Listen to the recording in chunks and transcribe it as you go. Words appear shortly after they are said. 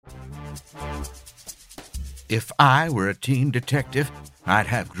If I were a teen detective, I'd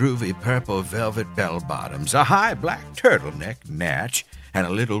have groovy purple velvet bell-bottoms, a high black turtleneck natch, and a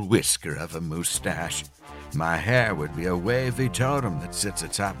little whisker of a mustache. My hair would be a wavy totem that sits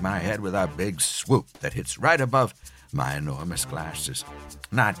atop my head with a big swoop that hits right above my enormous glasses.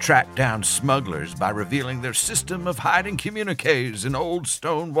 And I'd track down smugglers by revealing their system of hiding communiques in old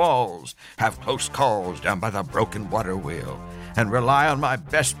stone walls, have close calls down by the broken water wheel, and rely on my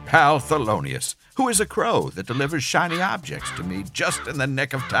best pal Thelonious, who is a crow that delivers shiny objects to me just in the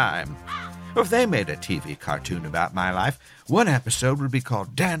nick of time. If they made a TV cartoon about my life, one episode would be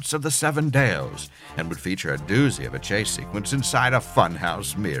called Dance of the Seven Dales and would feature a doozy of a chase sequence inside a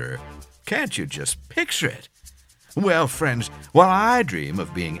funhouse mirror. Can't you just picture it? Well, friends, while I dream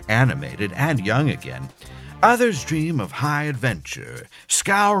of being animated and young again, others dream of high adventure,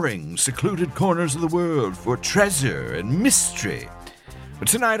 scouring secluded corners of the world for treasure and mystery. But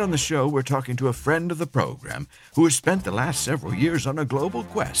tonight on the show, we're talking to a friend of the program who has spent the last several years on a global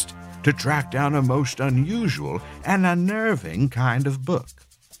quest to track down a most unusual and unnerving kind of book,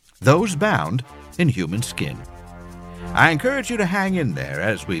 those bound in human skin. I encourage you to hang in there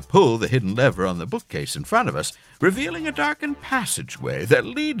as we pull the hidden lever on the bookcase in front of us, revealing a darkened passageway that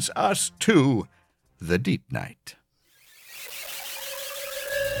leads us to the Deep Night.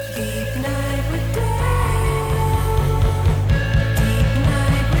 Deep night with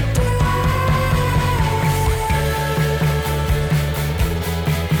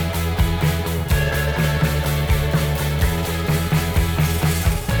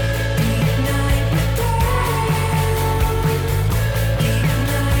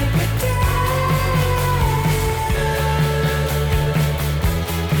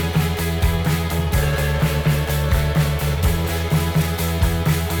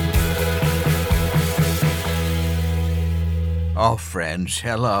Oh, friends,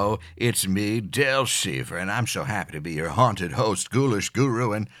 hello, it's me, Dale Sheaver, and I'm so happy to be your haunted host, ghoulish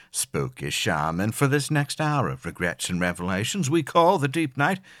guru, and spooky shaman for this next hour of regrets and revelations we call the Deep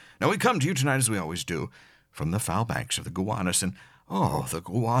Night. Now, we come to you tonight, as we always do, from the foul banks of the Gowanus, and, the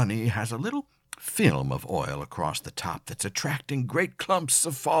Gowanee has a little film of oil across the top that's attracting great clumps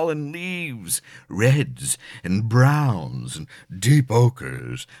of fallen leaves, reds and browns and deep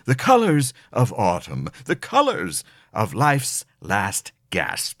ochres, the colors of autumn, the colors of life's last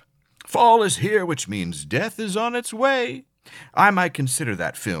gasp. Fall is here, which means death is on its way. I might consider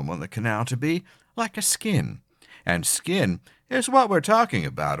that film on the canal to be like a skin, and skin is what we're talking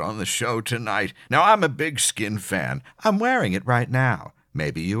about on the show tonight. Now, I'm a big skin fan. I'm wearing it right now.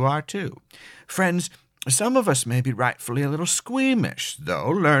 Maybe you are too. Friends, some of us may be rightfully a little squeamish, though,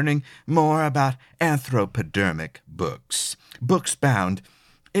 learning more about anthropodermic books bound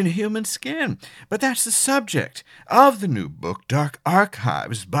in human skin. But that's the subject of the new book, Dark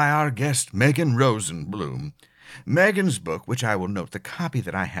Archives, by our guest, Megan Rosenblum. Megan's book, which I will note the copy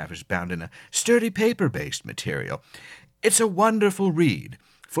that I have is bound in a sturdy paper-based material. It's a wonderful read,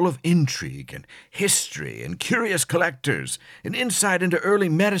 full of intrigue and history and curious collectors, an insight into early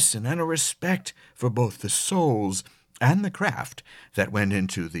medicine and a respect for both the souls and the craft that went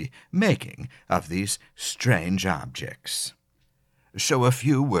into the making of these strange objects. So a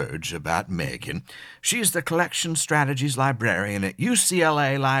few words about Megan. She's the Collection Strategies Librarian at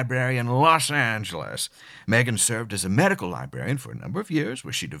UCLA Library in Los Angeles. Megan served as a medical librarian for a number of years,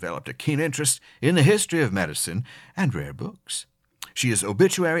 where she developed a keen interest in the history of medicine and rare books. She is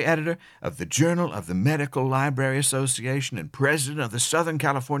obituary editor of the Journal of the Medical Library Association and president of the Southern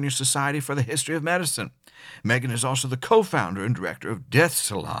California Society for the History of Medicine. Megan is also the co-founder and director of Death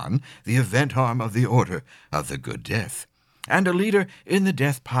Salon, the event arm of the Order of the Good Death, and a leader in the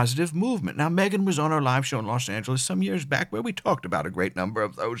death-positive movement. Now, Megan was on our live show in Los Angeles some years back where we talked about a great number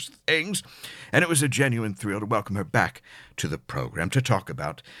of those things, and it was a genuine thrill to welcome her back to the program to talk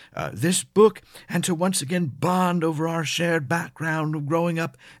about this book and to once again bond over our shared background of growing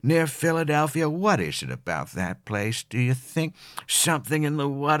up near Philadelphia. What is it about that place, do you think? Something in the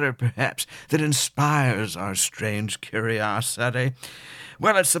water, perhaps, that inspires our strange curiosity?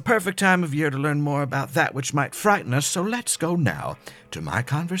 Well, it's the perfect time of year to learn more about that which might frighten us, so let's go now to my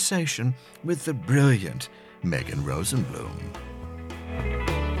conversation with the brilliant Megan Rosenblum.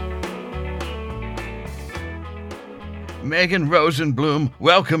 Megan Rosenblum,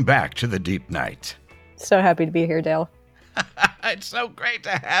 welcome back to the Deep Night. So happy to be here, Dale. It's so great to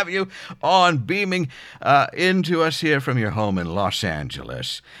have you on, beaming into us here from your home in Los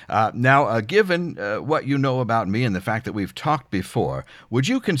Angeles. Now, given what you know about me and the fact that we've talked before, would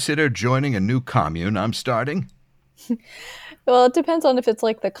you consider joining a new commune I'm starting? Well, it depends on if it's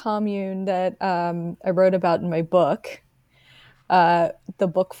like the commune that I wrote about in my book. The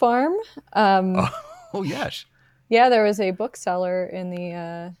Book Farm. Oh, yes. Yeah, there was a bookseller in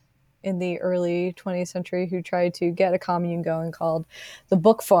the early 20th century who tried to get a commune going called the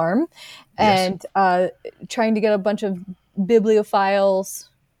Book Farm, Yes. and trying to get a bunch of bibliophiles,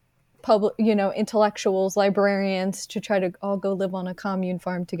 intellectuals, librarians to try to all go live on a commune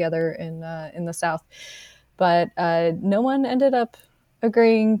farm together in the South. But no one ended up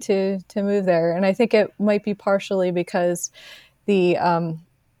agreeing to move there, and I think it might be partially because the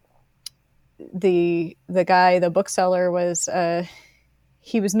guy, the bookseller, was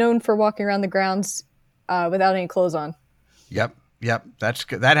he was known for walking around the grounds without any clothes on. Yep. Yep,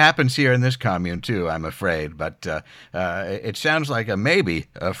 that happens here in this commune too, I'm afraid. But it sounds like a maybe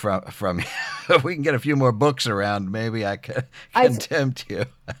from if we can get a few more books around, maybe I can tempt you.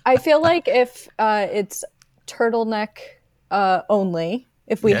 I feel like if it's turtleneck only,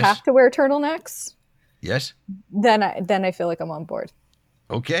 if we Yes. have to wear turtlenecks, Yes. then I feel like I'm on board.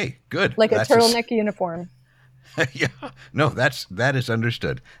 Okay. Good. Like That's a turtleneck uniform. Yeah, no, that is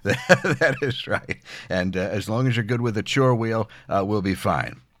understood. That is right. And as long as you're good with a chore wheel, we'll be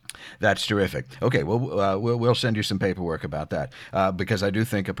fine. That's terrific. Okay, well, we'll send you some paperwork about that because I do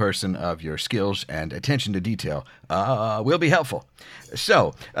think a person of your skills and attention to detail will be helpful.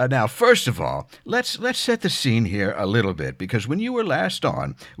 So now, first of all, let's set the scene here a little bit because when you were last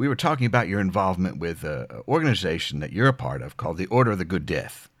on, we were talking about your involvement with an organization that you're a part of called the Order of the Good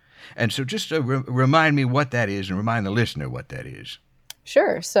Death. And so just remind me what that is and remind the listener what that is.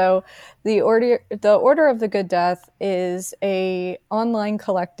 Sure. So the Order of the Good Death is a online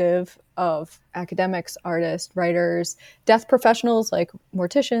collective of academics, artists, writers, death professionals like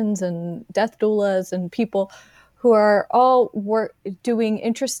morticians and death doulas and people who are all doing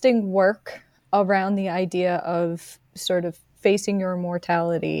interesting work around the idea of sort of facing your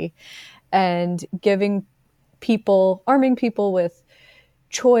mortality and arming people with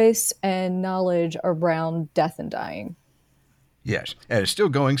choice and knowledge around death and dying. Yes, and it's still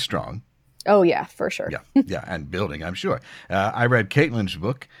going strong. Oh, yeah, for sure. Yeah, and building, I'm sure. I read Caitlin's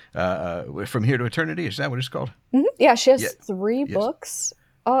book, From Here to Eternity. Is that what it's called? Mm-hmm. Yeah, she has three books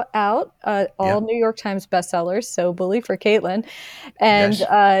out, all New York Times bestsellers, so bully for Caitlin. And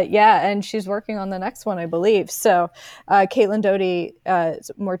and she's working on the next one, I believe. So Caitlin Doty is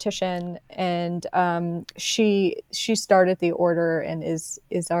a mortician, and she started the order and is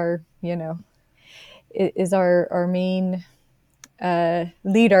our main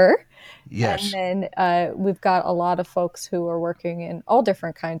leader. Yes. And then we've got a lot of folks who are working in all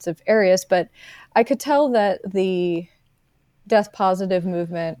different kinds of areas. But I could tell that the death positive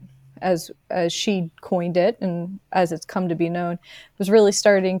movement, as she coined it and as it's come to be known, was really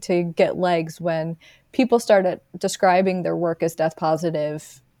starting to get legs when people started describing their work as death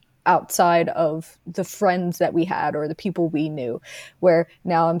positive outside of the friends that we had or the people we knew, where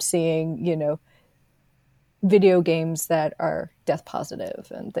now I'm seeing, video games that are death positive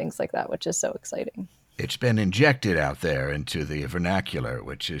and things like that, which is so exciting. It's been injected out there into the vernacular,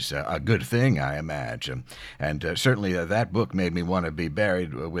 which is a good thing, I imagine. And certainly that book made me want to be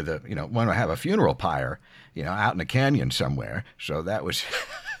buried with want to have a funeral pyre, out in a canyon somewhere. So that was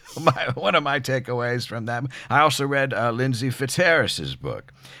one of my takeaways from that. I also read Lindsay Fitzharris's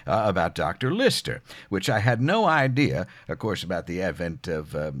book about Dr. Lister, which I had no idea, of course, about the advent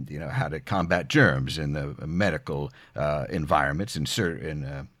of how to combat germs in the medical environments in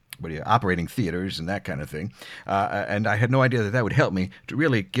operating theaters and that kind of thing. And I had no idea that would help me to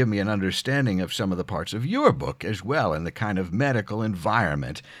really give me an understanding of some of the parts of your book as well and the kind of medical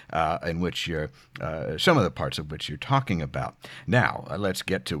environment in which some of the parts of which you're talking about. Now, let's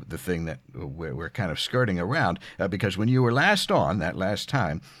get to the thing that we're kind of skirting around because when you were last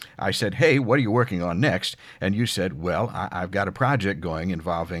time, I said, hey, what are you working on next? And you said, well, I've got a project going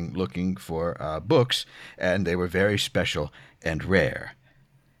involving looking for books, and they were very special and rare.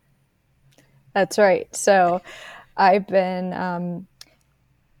 That's right. So I've been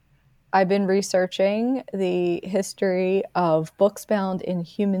researching the history of books bound in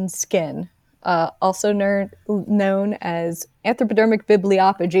human skin, also known as anthropodermic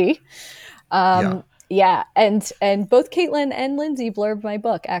bibliophagy. And both Caitlin and Lindsay blurbed my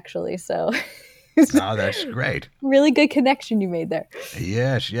book, actually. So oh, that's great. Really good connection you made there.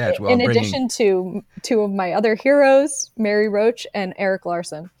 Yes. Well, in addition to two of my other heroes, Mary Roach and Eric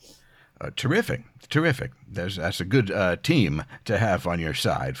Larson. Terrific. That's a good team to have on your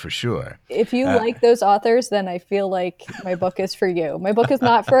side, for sure. If you like those authors, then I feel like my book is for you. My book is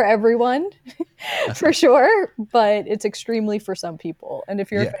not for everyone. for sure, but it's extremely for some people. And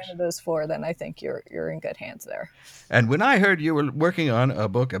if you're a Yes. fan of those four, then I think you're in good hands there. And when I heard you were working on a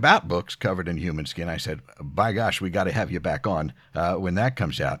book about books covered in human skin, I said, by gosh, we got to have you back on when that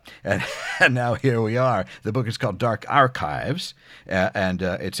comes out. And now here we are. The book is called Dark Archives, and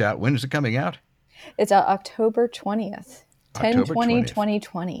it's out. When is it coming out? It's October 20th, October 20th.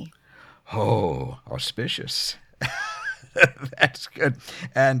 2020. Oh, auspicious. That's good.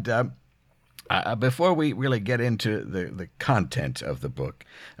 And before we really get into the content of the book,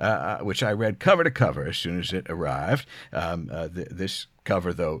 which I read cover to cover as soon as it arrived, this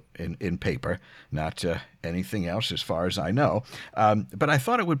cover, though, in paper, not anything else as far as I know, but I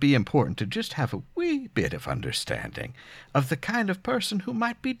thought it would be important to just have a wee bit of understanding of the kind of person who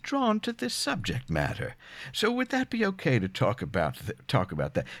might be drawn to this subject matter. So would that be okay to talk about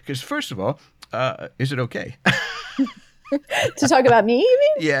that? Because first of all, is it okay? To talk about me, you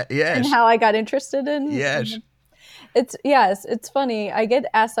mean? Yeah, yes. And how I got interested in. Yes. It's funny. I get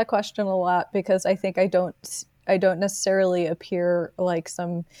asked that question a lot because I think I don't necessarily appear like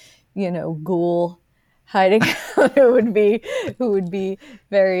some, ghoul hiding who would be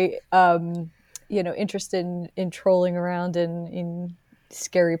very interested in trolling around in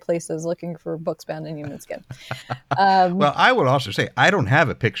scary places looking for books bound in human skin. Well, I will also say I don't have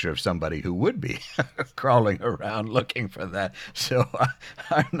a picture of somebody who would be crawling around looking for that. So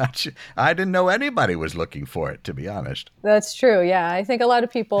I'm not sure. I didn't know anybody was looking for it, to be honest. That's true. Yeah. I think a lot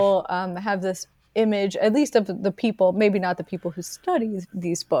of people have this image, at least of the people, maybe not the people who study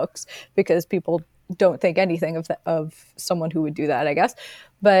these books, because people don't think anything of someone who would do that, I guess.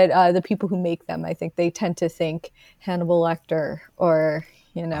 But the people who make them, I think they tend to think Hannibal Lecter or,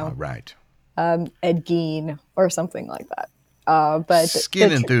 Right. Ed Gein or something like that. But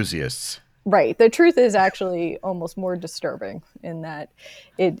Skin enthusiasts. Right. The truth is actually almost more disturbing in that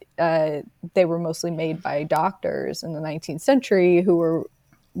they were mostly made by doctors in the 19th century who were,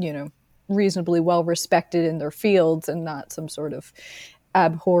 reasonably well respected in their fields and not some sort of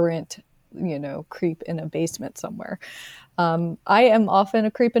abhorrent, creep in a basement somewhere. I am often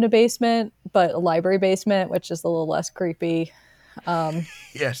a creep in a basement, but a library basement, which is a little less creepy.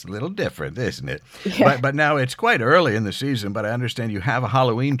 Yes, a little different, isn't it? Yeah. But now it's quite early in the season, but I understand you have a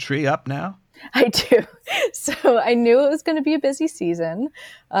Halloween tree up now? I do. So I knew it was going to be a busy season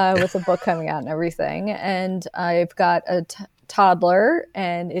with the book coming out and everything. And I've got a toddler,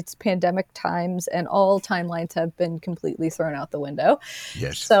 and it's pandemic times, and all timelines have been completely thrown out the window.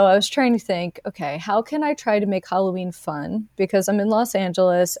 Yes. So I was trying to think, okay, how can I try to make Halloween fun? Because I'm in Los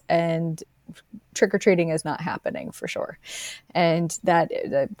Angeles and trick-or-treating is not happening for sure. And that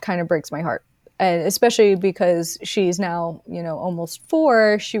kind of breaks my heart. And especially because she's now, almost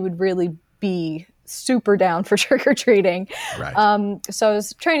 4, she would really be super down for trick-or-treating. Right. So I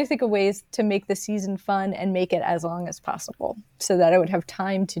was trying to think of ways to make the season fun and make it as long as possible so that I would have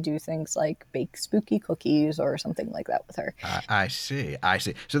time to do things like bake spooky cookies or something like that with her. I see.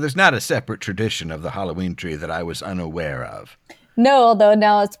 So there's not a separate tradition of the Halloween tree that I was unaware of. No, although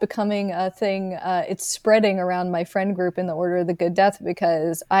now it's becoming a thing. It's spreading around my friend group in the Order of the Good Death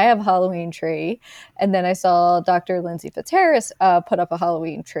because I have a Halloween tree. And then I saw Dr. Lindsay Fitzharris put up a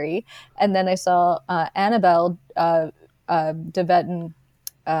Halloween tree. And then I saw Annabelle DeVetten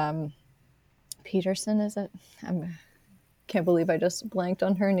Peterson, is it? I can't believe I just blanked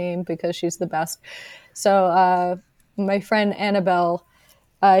on her name because she's the best. So my friend Annabelle,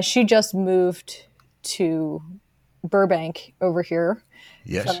 she just moved to Burbank over here.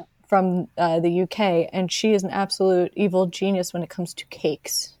 Yes. From the UK, and she is an absolute evil genius when it comes to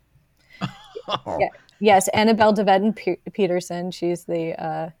cakes. Oh. Yeah. Yes, Annabelle DeVetten Peterson. She's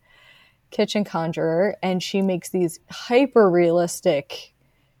the kitchen conjurer, and she makes these hyper realistic,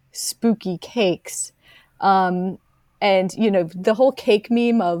 spooky cakes. And the whole cake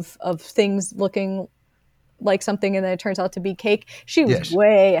meme of things looking like something and then it turns out to be cake. She was Yes.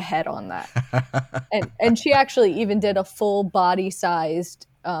 way ahead on that. and she actually even did a full body sized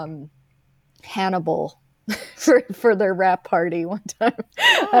Hannibal for their wrap party one time.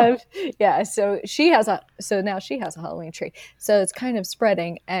 So now she has a Halloween tree. So it's kind of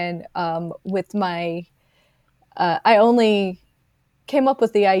spreading. And with my, I only came up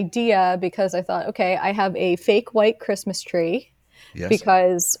with the idea because I thought, okay, I have a fake white Christmas tree. Yes.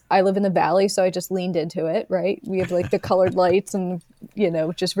 Because I live in the valley, so I just leaned into it, right? We have like the colored lights and,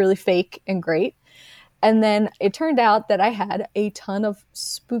 just really fake and great. And then it turned out that I had a ton of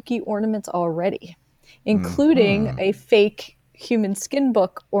spooky ornaments already, including a fake human skin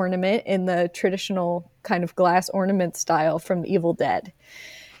book ornament in the traditional kind of glass ornament style from Evil Dead.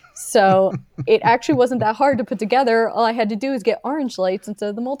 So it actually wasn't that hard to put together. All I had to do is get orange lights instead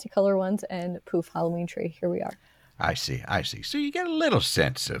of the multicolor ones, and poof, Halloween tree. Here we are. I see. So you get a little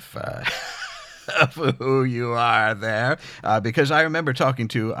sense of of who you are there, because I remember talking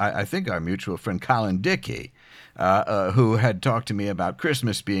to, I think, our mutual friend Colin Dickey, who had talked to me about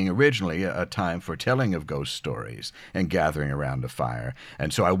Christmas being originally a time for telling of ghost stories and gathering around a fire.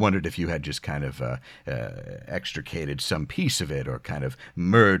 And so I wondered if you had just kind of extricated some piece of it, or kind of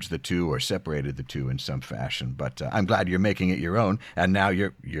merged the two, or separated the two in some fashion. But I'm glad you're making it your own, and now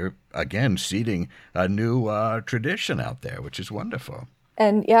you're again seeding a new tradition out there, which is wonderful.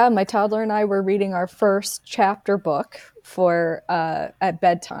 And yeah, my toddler and I were reading our first chapter book for at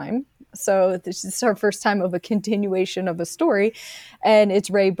bedtime. So this is our first time of a continuation of a story, and it's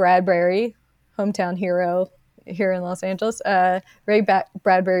Ray Bradbury, hometown hero here in Los Angeles.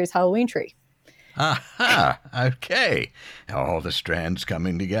 Bradbury's Halloween Tree. Aha, okay. All the strands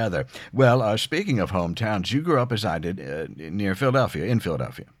coming together. Well, speaking of hometowns, you grew up, as I did, near Philadelphia, in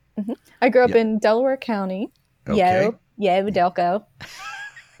Philadelphia. Mm-hmm. I grew up in Delaware County. Okay. Yo, Delco.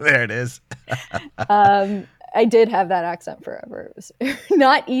 There it is. I did have that accent forever. It was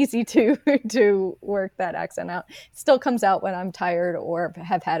not easy to work that accent out. It still comes out when I'm tired or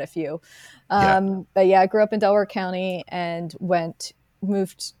have had a few. But yeah, I grew up in Delaware County and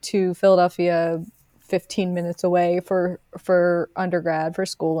moved to Philadelphia 15 minutes away for undergrad, for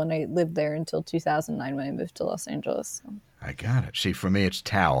school, and I lived there until 2009 when I moved to Los Angeles. So. I got it. See, for me, it's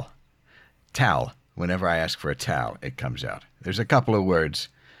towel. Towel. Whenever I ask for a towel, it comes out. There's a couple of words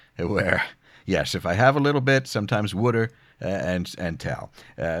where, yes, if I have a little bit, sometimes wooder and towel.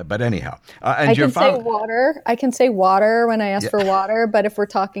 But anyhow. And I can say water. I can say water when I ask for water, but if we're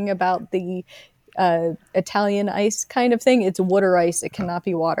talking about the Italian ice kind of thing, it's water ice. It cannot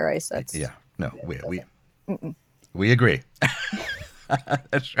be water ice. That's we agree.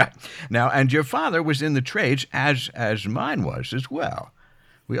 That's right. Now, and your father was in the trades as mine was as well.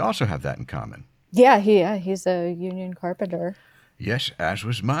 We also have that in common. Yeah, he's a union carpenter. Yes, as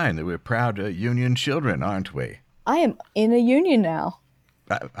was mine. We're proud union children, aren't we? I am in a union now.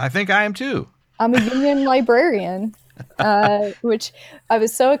 I think I am too. I'm a union librarian, which I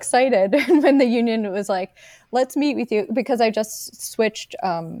was so excited when the union was like, let's meet with you, because I just switched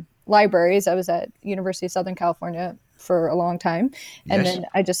libraries. I was at University of Southern California for a long time, and then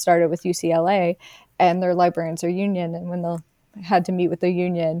I just started with UCLA, and their librarians are union, and when they had to meet with the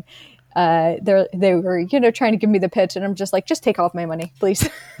union, they were trying to give me the pitch, and I'm just like, just take off my money, please.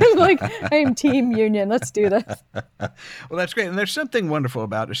 Like, I'm team union, let's do this. Well, that's great. And there's something wonderful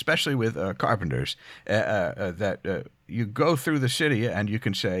about, especially with carpenters, that you go through the city and you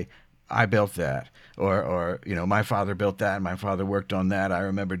can say, I built that, or my father built that, my father worked on that. I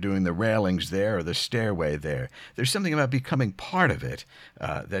remember doing the railings there, or the stairway there. There's something about becoming part of it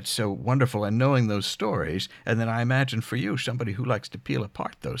that's so wonderful, and knowing those stories. And then I imagine for you, somebody who likes to peel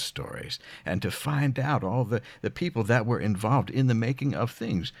apart those stories and to find out all the people that were involved in the making of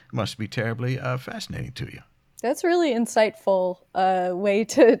things must be terribly fascinating to you. That's really insightful way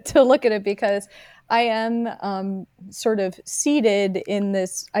to look at it, because I am sort of seated in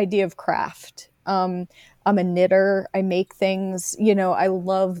this idea of craft. I'm a knitter. I make things, I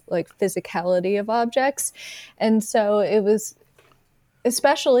love like physicality of objects. And so it was,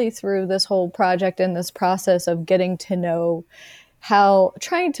 especially through this whole project and this process of getting to know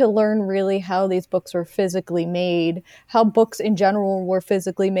trying to learn really how these books were physically made, how books in general were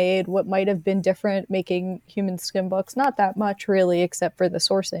physically made, what might have been different making human skin books. Not that much really, except for the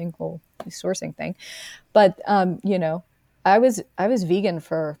sourcing thing. But, I was vegan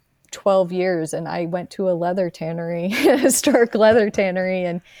for 12 years, and I went to a leather tannery, a historic leather tannery,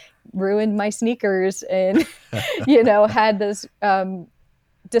 and ruined my sneakers, and, had this,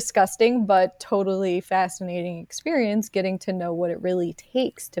 disgusting but totally fascinating experience getting to know what it really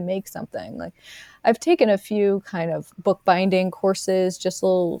takes to make something. Like, I've taken a few kind of bookbinding courses, just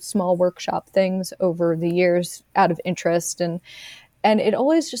little small workshop things over the years out of interest, and it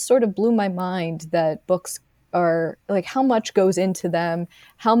always just sort of blew my mind that books are like, how much goes into them,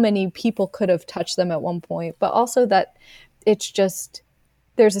 how many people could have touched them at one point, but also that it's just,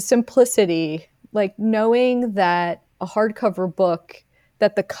 there's a simplicity, like knowing that a hardcover book,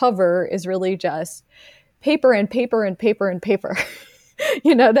 that the cover is really just paper and paper and paper and paper.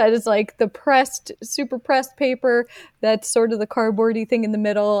 That is like the super pressed paper, that's sort of the cardboardy thing in the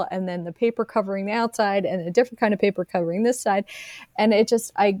middle, and then the paper covering the outside, and a different kind of paper covering this side. And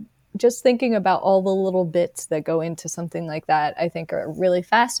I just thinking about all the little bits that go into something like that, I think are really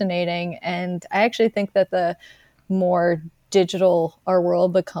fascinating. And I actually think that the more digital our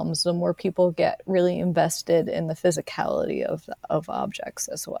world becomes, the more people get really invested in the physicality of objects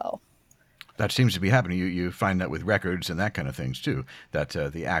as well. That seems to be happening. You find that with records and that kind of things too, that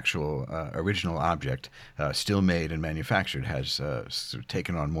the actual original object still made and manufactured has sort of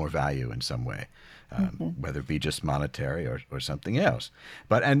taken on more value in some way, whether it be just monetary or something else.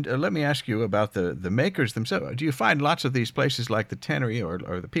 But let me ask you about the makers themselves. Do you find lots of these places like the tannery or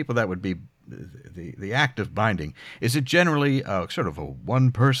the people that would be the act of binding, is it generally sort of a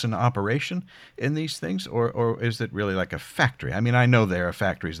one-person operation in these things, or is it really like a factory? I mean, I know there are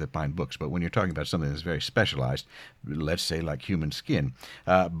factories that bind books, but when you're talking about something that's very specialized, let's say like human skin,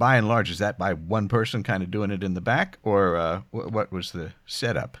 by and large, is that by one person kind of doing it in the back, or what was the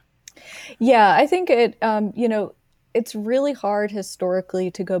setup? Yeah, I think it's really hard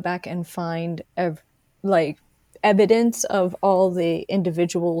historically to go back and find like evidence of all the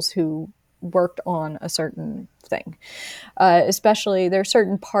individuals who worked on a certain thing. Especially there are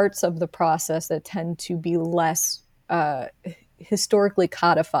certain parts of the process that tend to be less historically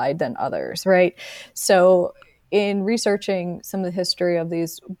codified than others, right? So in researching some of the history of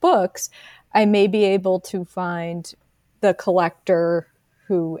these books, I may be able to find the collector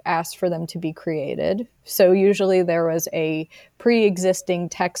who asked for them to be created. So usually there was a pre-existing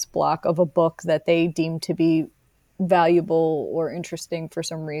text block of a book that they deemed to be valuable or interesting for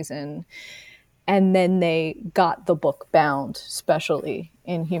some reason. And then they got the book bound, especially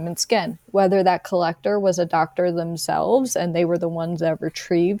in human skin. Whether that collector was a doctor themselves and they were the ones that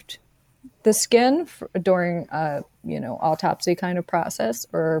retrieved the skin during autopsy kind of process,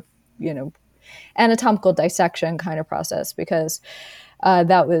 or anatomical dissection kind of process, because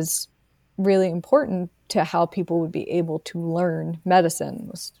that was really important to how people would be able to learn medicine,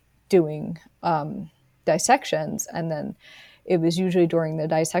 was doing dissections. And then it was usually during the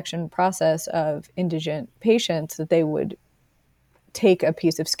dissection process of indigent patients that they would take a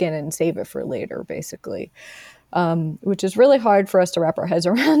piece of skin and save it for later, basically, which is really hard for us to wrap our heads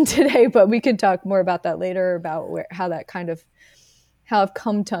around today. But we could talk more about that later, about how I've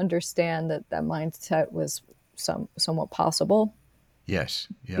come to understand that mindset was somewhat possible. Yes.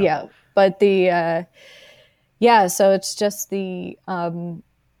 Yeah. But so it's just the,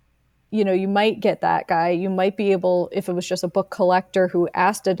 you might get that guy. You might be able, if it was just a book collector who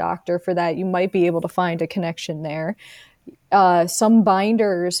asked a doctor for that, you might be able to find a connection there. Some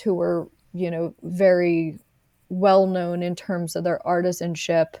binders who were, very well known in terms of their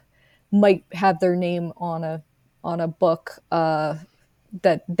artisanship might have their name on a book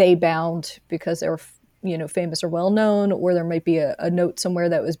that they bound because they were, famous or well known, or there might be a note somewhere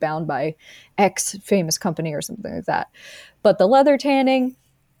that was bound by X famous company or something like that. But the leather tanning,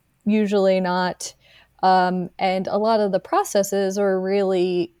 usually not. And a lot of the processes are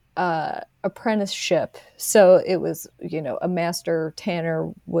really apprenticeship. So it was, a master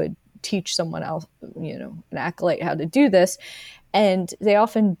tanner would teach someone else, an acolyte, how to do this. And they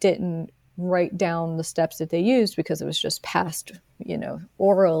often didn't write down the steps that they used because it was just passed,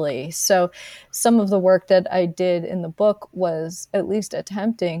 orally. So some of the work that I did in the book was at least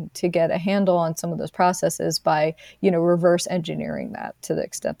attempting to get a handle on some of those processes by, reverse engineering that to the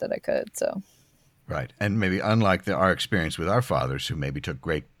extent that I could. So. Right. And maybe unlike our experience with our fathers, who maybe took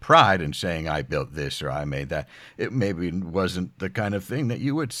great pride in saying, I built this or I made that, it maybe wasn't the kind of thing that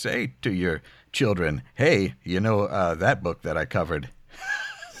you would say to your children, hey, that book that I covered,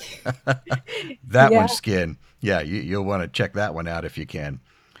 that one's skin. Yeah, you'll want to check that one out if you can.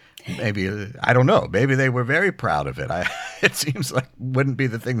 Maybe, I don't know, maybe they were very proud of it. It seems like wouldn't be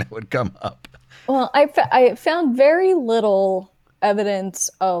the thing that would come up. Well, I found very little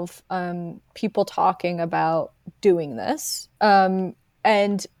evidence of people talking about doing this.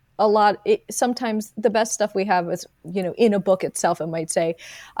 And a lot, sometimes the best stuff we have is, in a book itself, it might say,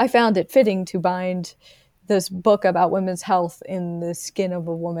 I found it fitting to bind this book about women's health in the skin of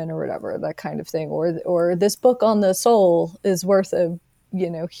a woman, or whatever, that kind of thing. Or this book on the soul is worth a,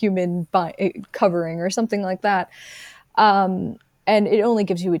 human covering, or something like that. And it only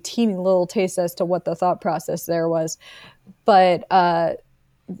gives you a teeny little taste as to what the thought process there was. But I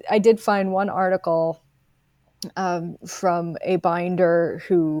did find one article from a binder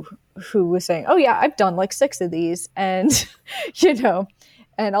who was saying, oh yeah, I've done like 6 of these. And,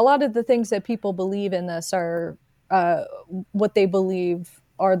 and a lot of the things that people believe in this are what they believe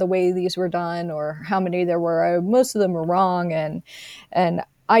are the way these were done, or how many there were. Most of them are wrong. And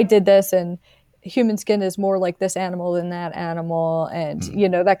I did this, and human skin is more like this animal than that animal, and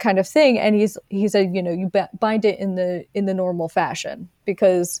that kind of thing. And he said, you bind it in the normal fashion,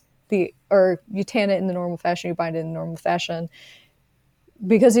 because you tan it in the normal fashion, you bind it in the normal fashion.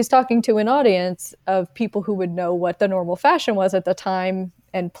 because he's talking to an audience of people who would know what the normal fashion was at the time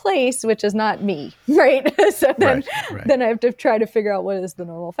and place, which is not me, right? So then I have to try to figure out what is the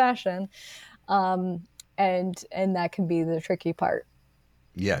normal fashion, and that can be the tricky part.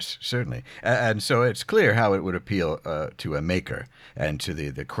 Yes, certainly. And so it's clear how it would appeal to a maker and to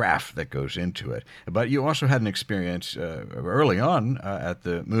the craft that goes into it. But you also had an experience early on at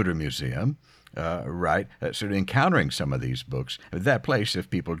the Mutter Museum, right? Sort of encountering some of these books. That place, if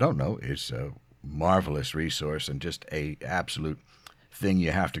people don't know, is a marvelous resource and just a absolute thing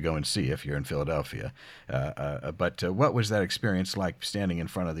you have to go and see if you're in Philadelphia. But what was that experience like standing in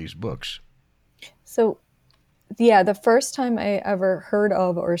front of these books? So, yeah, the first time I ever heard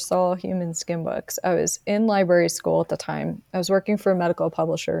of or saw human skin books, I was in library school at the time. I was working for a medical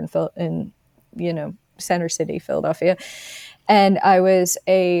publisher in Center City, Philadelphia, and I was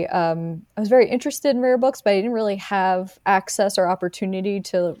very interested in rare books, but I didn't really have access or opportunity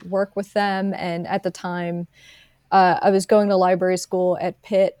to work with them. And at the time, I was going to library school at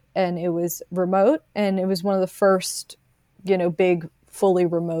Pitt, and it was remote, and it was one of the first, big fully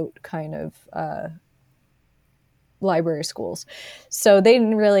remote kind of library schools. So they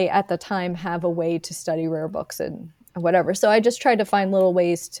didn't really at the time have a way to study rare books and whatever. So I just tried to find little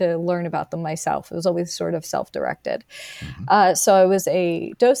ways to learn about them myself. It was always sort of self-directed. Mm-hmm. So I was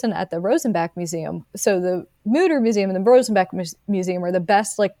a docent at the Rosenbach Museum. So the Mutter Museum and the Rosenbach Museum are the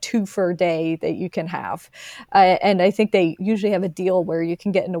best 2 for a day that you can have. And I think they usually have a deal where you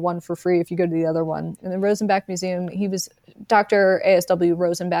can get into one for free if you go to the other one. In the Rosenbach Museum, Dr. A.S.W.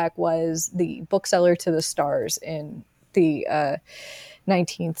 Rosenbach was the bookseller to the stars in the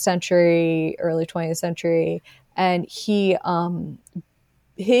 19th century, early 20th century. And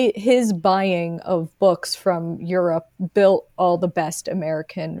his buying of books from Europe built all the best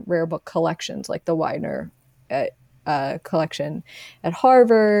American rare book collections, like the Widener collection at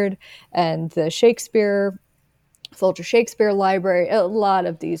Harvard and the Folger Shakespeare Library, a lot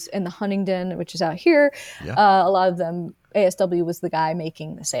of these, and the Huntington, which is out here. Yeah. A lot of them, ASW was the guy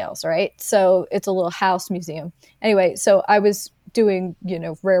making the sales, right? So it's a little house museum. Anyway, so I was doing,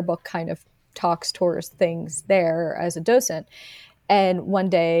 rare book kind of talks, tours, things there as a docent. And one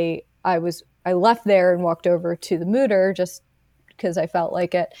day I left there and walked over to the Mutter just because I felt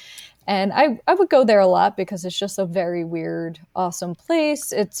like it. And I would go there a lot because it's just a very weird, awesome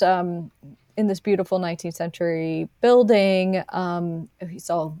place. It's in this beautiful 19th century building. It's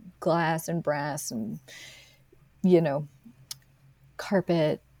all glass and brass and,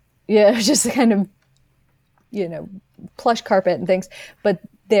 carpet. Yeah, just kind of, plush carpet and things. But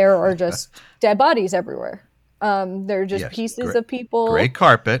there are just dead bodies everywhere. There are just pieces of people. Great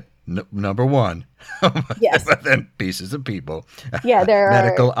carpet, number one. Yes. But then pieces of people. Yeah, there are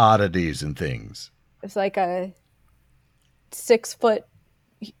medical oddities and things. It's like a 6-foot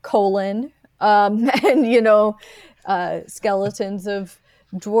colon, and skeletons of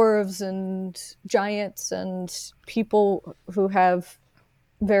dwarves and giants and people who have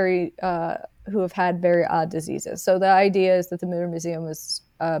had very odd diseases. So the idea is that the Mutter Museum is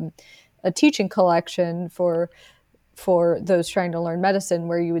a teaching collection for those trying to learn medicine,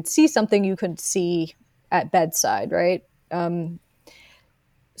 where you would see something you couldn't see at bedside, right?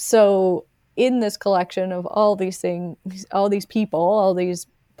 So in this collection of all these things, all these people, all these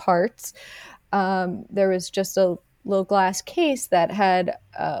parts, there was just a little glass case that had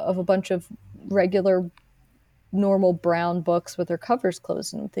of a bunch of regular, normal brown books with their covers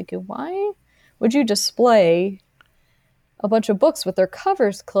closed. And I'm thinking, why would you display a bunch of books with their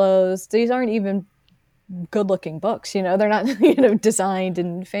covers closed? These aren't even good-looking books, they're not, designed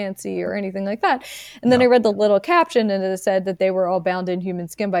and fancy or anything like that. And then I read the little caption, and it said that they were all bound in human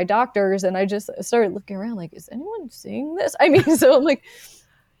skin by doctors. And I just started looking around like, is anyone seeing this? I mean, so I'm like,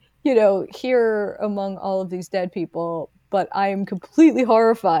 here among all of these dead people, but I am completely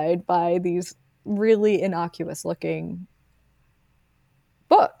horrified by these really innocuous looking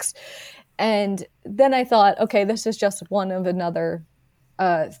books. And then I thought, okay, this is just one of another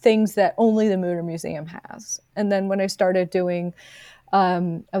things that only the Mutter Museum has. And then when I started doing,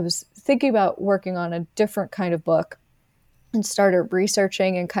 I was thinking about working on a different kind of book, and started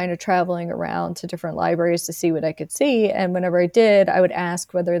researching and kind of traveling around to different libraries to see what I could see. And whenever I did, I would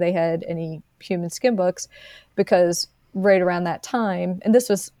ask whether they had any human skin books, because right around that time, and this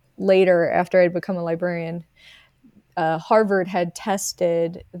was later after I'd become a librarian, Harvard had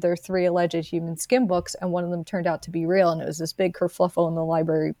tested their 3 alleged human skin books, and one of them turned out to be real, and it was this big kerfluffle in the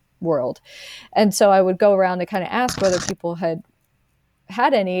library world. And so I would go around and kind of ask whether people had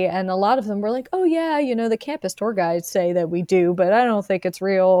any, and a lot of them were like, oh yeah, the campus tour guides say that we do, but I don't think it's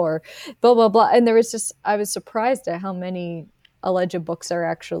real, or blah blah blah. And I was surprised at how many alleged books are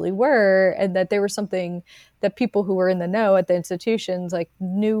actually were, and that they were something that people who were in the know at the institutions like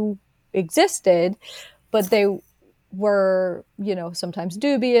knew existed, but they were, sometimes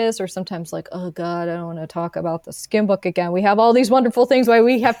dubious or sometimes like, oh God, I don't want to talk about the skin book again. We have all these wonderful things. Why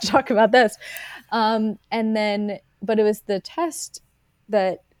we have to talk about this? But it was the test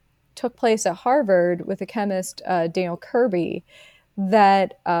that took place at Harvard with a chemist, Daniel Kirby,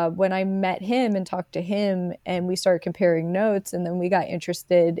 that when I met him and talked to him and we started comparing notes, and then we got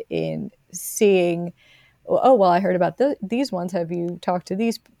interested in seeing, oh, well, I heard about these ones. Have you talked to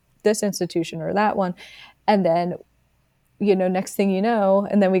this institution or that one? And then, next thing you know,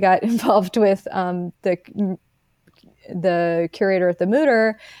 and then we got involved with the curator at the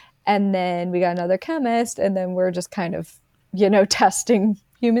Mutter, and then we got another chemist, and then we're just kind of, testing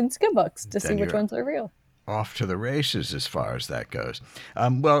human skin books to see which ones are real. Off to the races as far as that goes.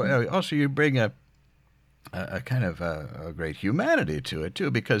 Also you bring a kind of a great humanity to it, too,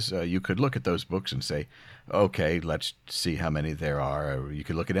 because you could look at those books and say, okay, let's see how many there are. Or you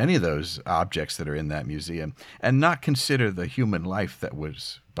could look at any of those objects that are in that museum and not consider the human life that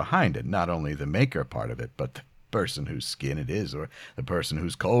was behind it, not only the maker part of it, but the person whose skin it is or the person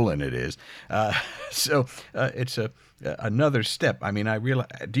whose colon it is. So it's another step. I mean,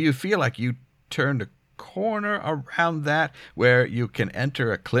 do you feel like you turned a corner around that where you can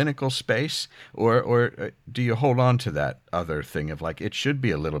enter a clinical space, or do you hold on to that other thing of like it should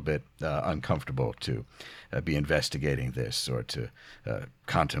be a little bit uncomfortable to be investigating this or to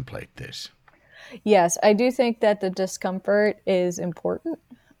contemplate this? Yes, I do think that the discomfort is important,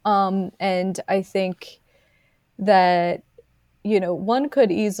 and I think that one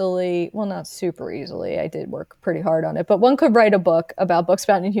could easily, well, not super easily, I did work pretty hard on it, but one could write a book about books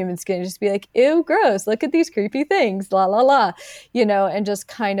found in human skin and just be like, ew, gross, look at these creepy things, la, la, la, and just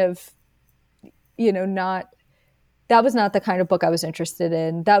kind of, that was not the kind of book I was interested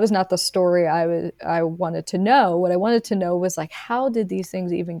in. That was not the story I wanted to know. What I wanted to know was like, how did these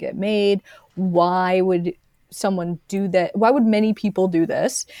things even get made? Why would someone do that? Why would many people do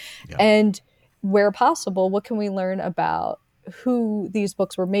this? Yeah. And where possible, what can we learn about who these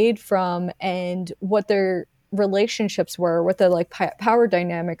books were made from and what their relationships were, what the power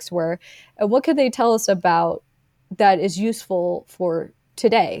dynamics were, and what could they tell us about that is useful for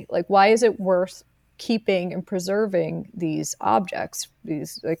today? Like, why is it worth keeping and preserving these objects,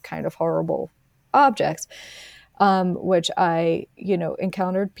 these kind of horrible objects, which I,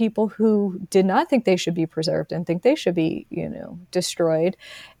 encountered people who did not think they should be preserved and think they should be, destroyed.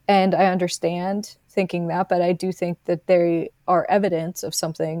 And I understand thinking that, but I do think that they are evidence of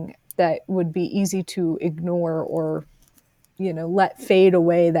something that would be easy to ignore or, let fade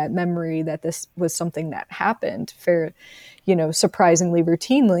away that memory that this was something that happened surprisingly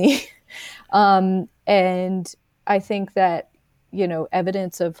routinely. And I think that,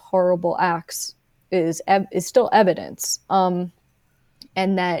 evidence of horrible acts is still evidence, and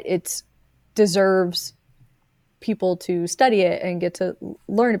that it deserves people to study it and get to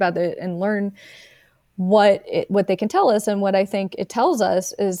learn about it and learn what they can tell us. And what I think it tells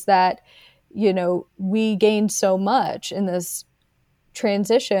us is that, we gained so much in this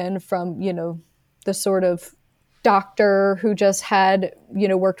transition from, the sort of doctor who just had,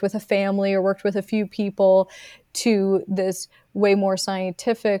 worked with a family or worked with a few people to this way more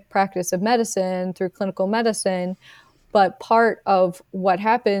scientific practice of medicine through clinical medicine. But part of what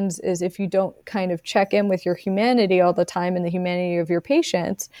happens is if you don't kind of check in with your humanity all the time and the humanity of your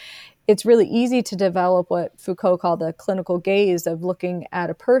patients, it's really easy to develop what Foucault called the clinical gaze of looking at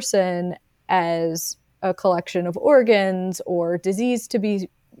a person as a collection of organs or disease to be,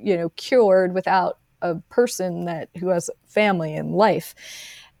 cured without a person who has family and life.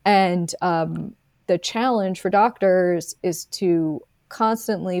 And the challenge for doctors is to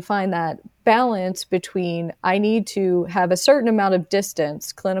constantly find that balance between I need to have a certain amount of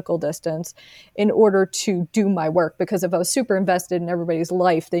distance, clinical distance, in order to do my work. Because if I was super invested in everybody's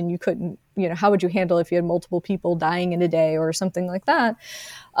life, then you couldn't, how would you handle if you had multiple people dying in a day or something like that?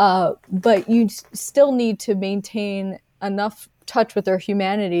 But you still need to maintain enough touch with their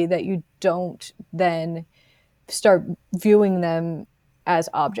humanity that you don't then start viewing them as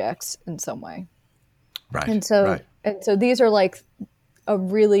objects in some way. Right. And so, right. And so these are like a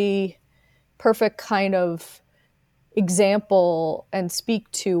really perfect kind of example and speak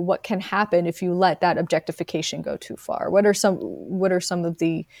to what can happen if you let that objectification go too far. What are some of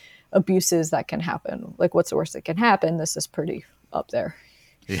the abuses that can happen? Like, what's the worst that can happen? This is pretty up there.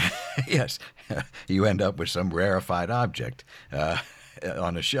 Yeah, yes, you end up with some rarefied object.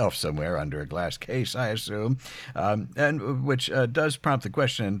 on a shelf somewhere under a glass case, I assume, and which does prompt the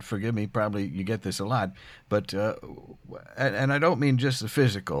question, and forgive me, probably you get this a lot, but, and I don't mean just the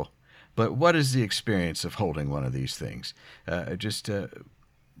physical, but what is the experience of holding one of these things?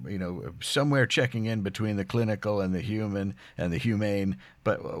 Somewhere checking in between the clinical and the human and the humane,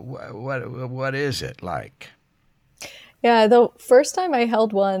 but what is it like? Yeah, the first time I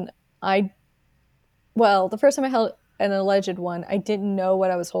held one, the first time I held an alleged one, I didn't know what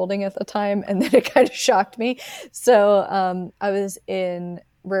I was holding at the time, and then it kind of shocked me. So I was in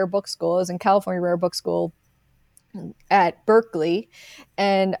rare book school. I was in California Rare Book School at Berkeley,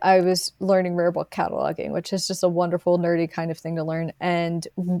 and I was learning rare book cataloging, which is just a wonderful, nerdy kind of thing to learn. And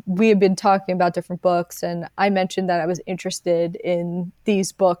we had been talking about different books, and I mentioned that I was interested in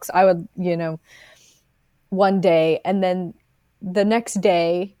these books. I would, one day, and then the next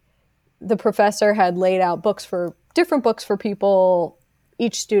day, the professor had laid out different books for people,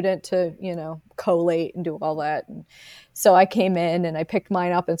 each student to, collate and do all that. And so I came in and I picked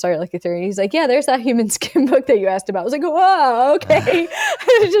mine up and started looking through it. And he's like, yeah, there's that human skin book that you asked about. I was like, whoa, okay.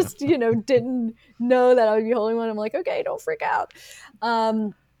 I just, didn't know that I would be holding one. I'm like, okay, don't freak out.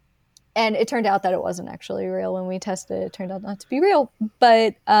 And it turned out that it wasn't actually real. When we tested it, it turned out not to be real.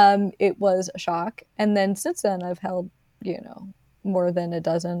 But it was a shock. And then since then, I've held, more than a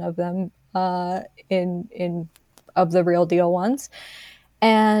dozen of them of the real deal ones.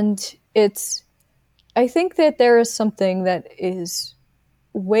 And I think that there is something that is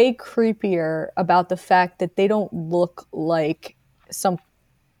way creepier about the fact that they don't look like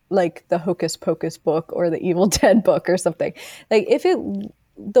the Hocus Pocus book or the Evil Dead book or something. Like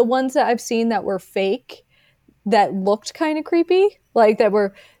the ones that I've seen that were fake, that looked kind of creepy, like that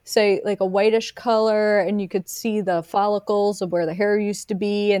were, say, like a whitish color, and you could see the follicles of where the hair used to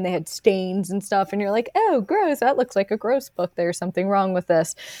be, and they had stains and stuff, and you're like, oh, gross, that looks like a gross book. There's something wrong with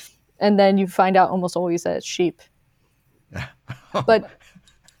this. And then you find out almost always that it's sheep. But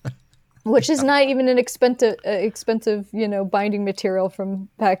which is not even an expensive, binding material from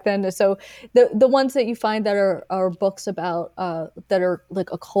back then. So the ones that you find that are books about that are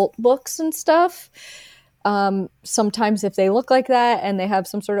like occult books and stuff, sometimes if they look like that and they have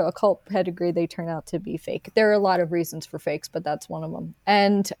some sort of occult pedigree, they turn out to be fake. There are a lot of reasons for fakes, but that's one of them.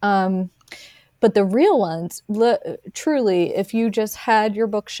 And but the real ones, truly, if you just had your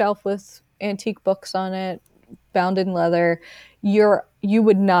bookshelf with antique books on it, bound in leather, you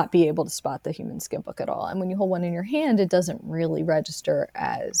would not be able to spot the human skin book at all. And when you hold one in your hand, it doesn't really register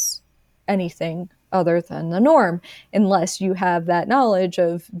as anything other than the norm, unless you have that knowledge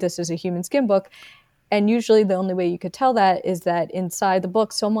of this is a human skin book. And usually the only way you could tell that is that inside the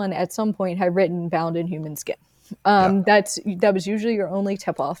book, someone at some point had written bound in human skin. That was usually your only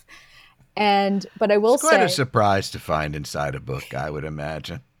tip-off. But I will say, it's quite a surprise to find inside a book, I would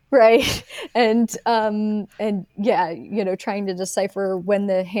imagine. Right. And yeah, trying to decipher when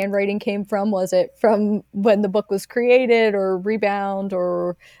the handwriting came from. Was it from when the book was created, or rebound,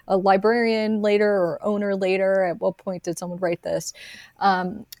 or a librarian later, or owner later? At what point did someone write this?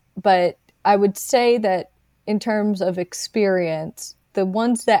 But I would say that in terms of experience, the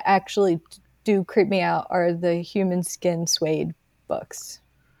ones that actually do creep me out are the human skin suede books.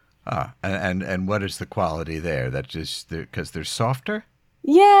 And what is the quality there? That just because they're softer?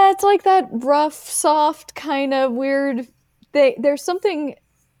 Yeah, it's like that rough, soft kind of weird. There's something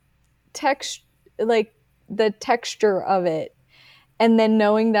like the texture of it, and then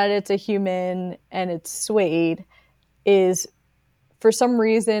knowing that it's a human and it's suede is, for some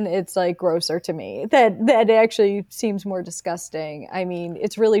reason, it's like grosser to me. That actually seems more disgusting. I mean,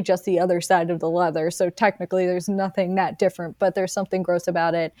 it's really just the other side of the leather, so technically there's nothing that different, but there's something gross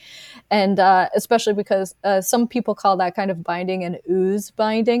about it. And especially because some people call that kind of binding an ooze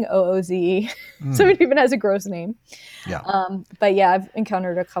binding, OOZE. So it even has a gross name. Yeah. But yeah, I've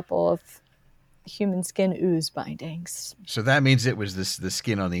encountered a couple of human skin ooze bindings. So that means it was the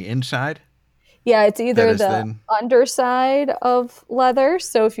skin on the inside? Yeah, it's either the underside of leather.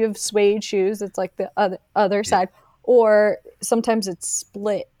 So if you have suede shoes, it's like the other side. Or sometimes it's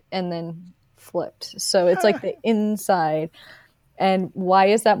split and then flipped. So it's like the inside. And why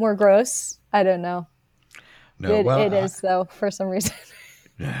is that more gross? I don't know. No, it is, though, for some reason.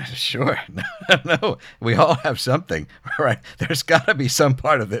 Sure. No, we all have something, right? There's got to be some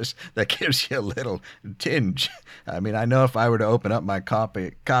part of this that gives you a little tinge. I mean, I know if I were to open up my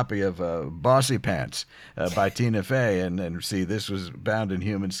copy of Bossy Pants by Tina Fey and see this was bound in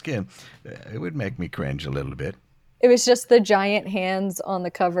human skin, it would make me cringe a little bit. It was just the giant hands on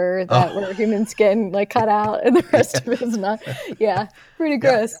the cover that were human skin, like cut out, and the rest of it is not. Yeah, pretty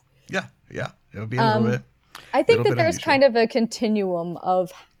gross. Yeah. It would be a little bit. I think Little that bit there's unusual. kind of a continuum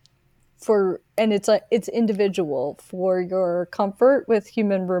of and it's individual for your comfort with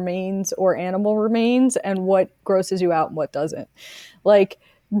human remains or animal remains and what grosses you out and what doesn't. Like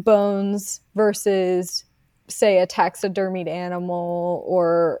bones versus say a taxidermied animal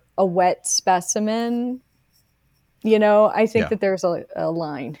or a wet specimen. I think Yeah. that there's a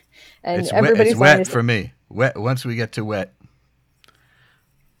line, and It's wet. It's everybody's line wet is for me. Wet. Once we get to wet,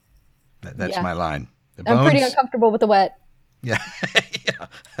 that's yeah. my line. The I'm pretty bones. uncomfortable with the wet. Yeah.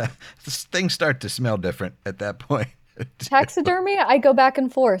 Yeah. Things start to smell different at that point. Taxidermy, I go back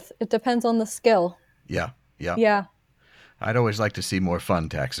and forth. It depends on the skill. Yeah. Yeah. Yeah. I'd always like to see more fun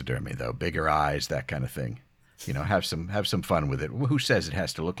taxidermy though, bigger eyes, that kind of thing. Have some fun with it. Who says it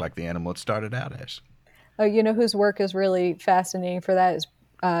has to look like the animal it started out as? Oh, whose work is really fascinating for that is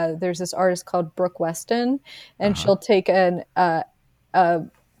there's this artist called Brooke Weston, and she'll take a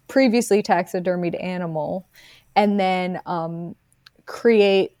previously taxidermied animal and then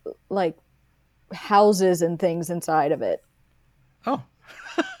create like houses and things inside of it, Oh,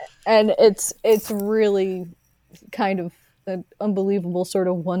 and it's really kind of an unbelievable sort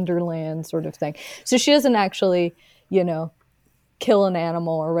of wonderland sort of thing. So she doesn't actually, kill an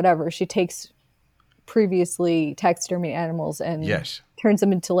animal or whatever. She takes previously taxidermy animals and yes. turns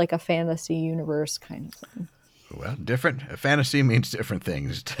them into like a fantasy universe kind of thing. Well, different fantasy means different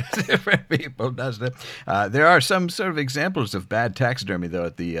things to different people, doesn't it? There are some sort of examples of bad taxidermy, though,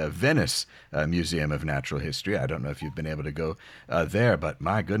 at the Venice Museum of Natural History. I don't know if you've been able to go there, but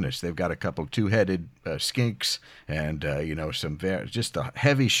my goodness, they've got a couple two-headed skinks and just a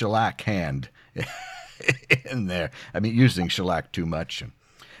heavy shellac hand in there. I mean, using shellac too much.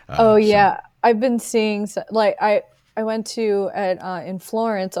 Oh yeah, I've been seeing I went to in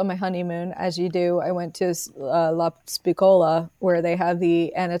Florence on my honeymoon, as you do. I went to La Spicola, where they have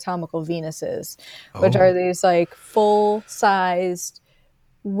the anatomical Venuses, which are these like full-sized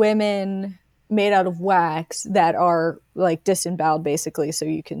women made out of wax that are like disemboweled, basically, so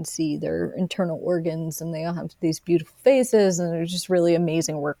you can see their internal organs, and they all have these beautiful faces, and they're just really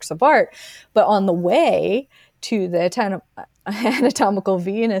amazing works of art. But on the way to the anatomical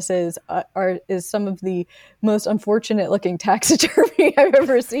Venuses is some of the most unfortunate looking taxidermy I've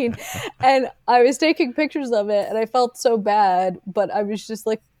ever seen. And I was taking pictures of it and I felt so bad, but I was just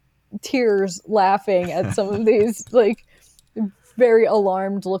like tears laughing at some of these like very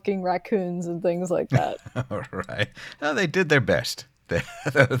alarmed looking raccoons and things like that. All right. Well, they did their best,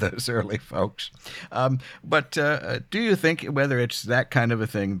 those early folks. But do you think, whether it's that kind of a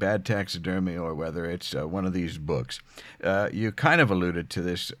thing, bad taxidermy, or whether it's one of these books, you kind of alluded to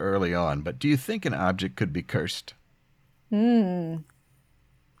this early on, but do you think an object could be cursed? Wow,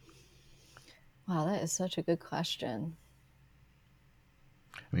 that is such a good question.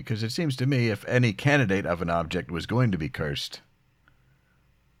 Because it seems to me if any candidate of an object was going to be cursed,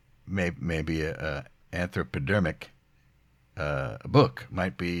 maybe a anthropodermic book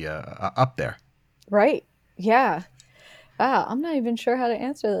might be up there. Right. Yeah. Wow, I'm not even sure how to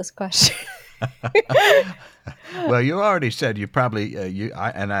answer this question. Well, you already said you probably,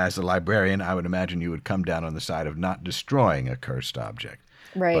 and as a librarian, I would imagine you would come down on the side of not destroying a cursed object.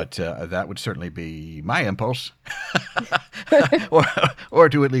 Right. But that would certainly be my impulse, or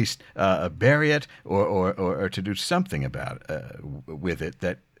to at least bury it, or to do something about with it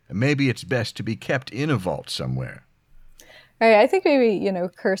that maybe it's best to be kept in a vault somewhere. Right. I think maybe,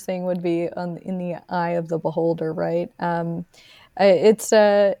 cursing would be in the eye of the beholder, right? It's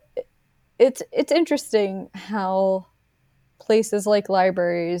interesting how places like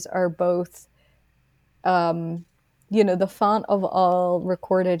libraries are both, the font of all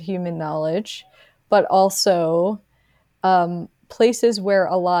recorded human knowledge, but also places where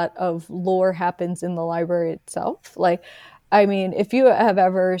a lot of lore happens in the library itself. Like, I mean, if you have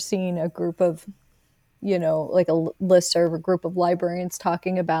ever seen a group of, like a listserv or a group of librarians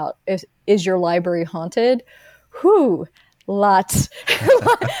talking about is your library haunted? Whew, lots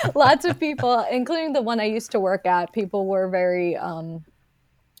of people, including the one I used to work at, people were very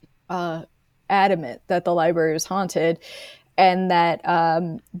adamant that the library was haunted, and that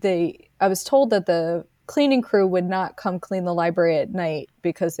I was told that the cleaning crew would not come clean the library at night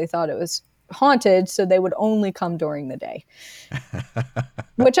because they thought it was haunted, so they would only come during the day.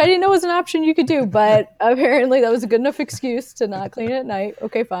 Which I didn't know was an option you could do, but apparently that was a good enough excuse to not clean it at night.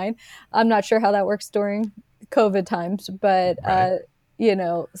 Okay, fine. I'm not sure how that works during COVID times, but Right.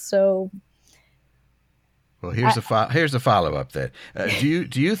 so Well, here's a follow up then.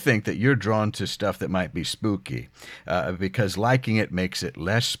 Do you think that you're drawn to stuff that might be spooky because liking it makes it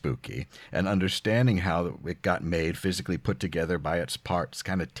less spooky, and understanding how it got made, physically put together by its parts,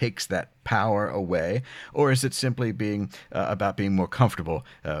 kind of takes that power away, or is it simply being about being more comfortable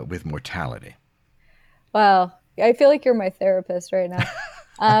with mortality? Wow, I feel like you're my therapist right now.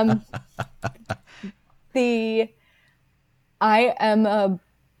 Um, the I am a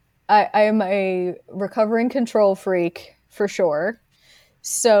I am a recovering control freak for sure.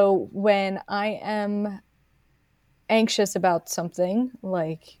 So when I am anxious about something,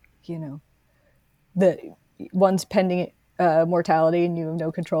 like, the one's pending mortality and you have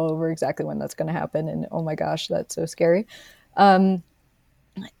no control over exactly when that's going to happen, and oh my gosh, that's so scary. Um,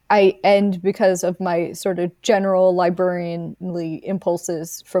 and because of my sort of general librarianly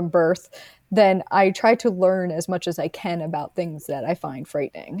impulses from birth, then I try to learn as much as I can about things that I find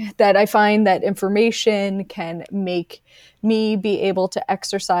frightening, that I find that information can make me be able to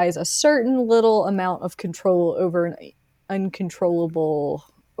exercise a certain little amount of control over an uncontrollable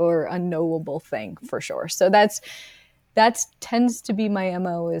or unknowable thing, for sure. So that tends to be my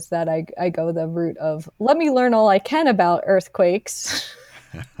MO, is that I go the route of, let me learn all I can about earthquakes.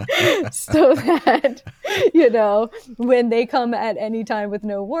 So that, when they come at any time with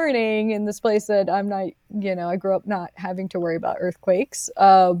no warning in this place that I'm not, I grew up not having to worry about earthquakes,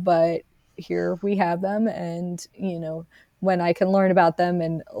 but here we have them. And, when I can learn about them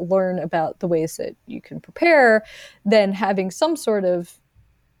and learn about the ways that you can prepare, then having some sort of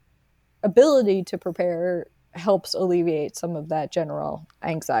ability to prepare helps alleviate some of that general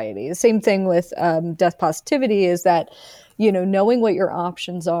anxiety. The same thing with death positivity, is that, knowing what your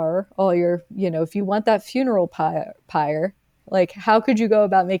options are, all your, if you want that funeral pyre, like, how could you go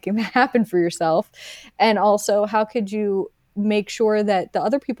about making that happen for yourself? And also, how could you make sure that the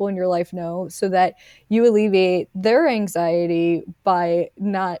other people in your life know, so that you alleviate their anxiety by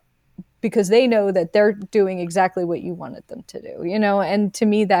not, because they know that they're doing exactly what you wanted them to do, and to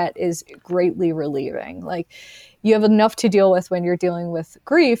me, that is greatly relieving. Like, you have enough to deal with when you're dealing with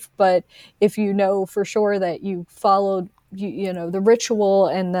grief, but if you know for sure that you followed, the ritual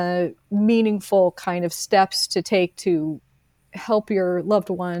and the meaningful kind of steps to take to help your loved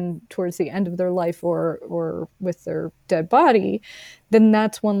one towards the end of their life or with their dead body, then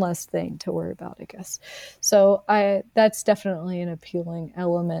that's one less thing to worry about, I guess. So that's definitely an appealing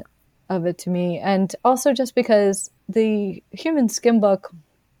element of it to me. And also just because the human skin book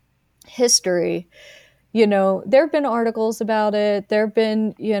history, there have been articles about it. There have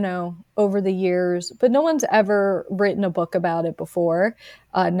been, over the years, but no one's ever written a book about it before.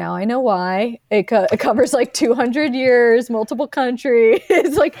 Now I know why. It covers like 200 years, multiple countries.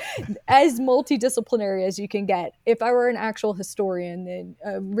 It's like as multidisciplinary as you can get. If I were an actual historian, then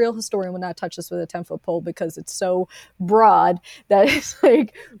a real historian would not touch this with a 10-foot pole, because it's so broad that it's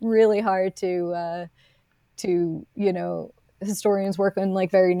like really hard to historians work in like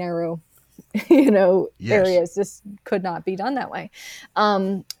very narrow yes. areas. This could not be done that way.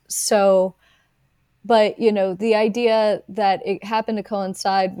 But the idea that it happened to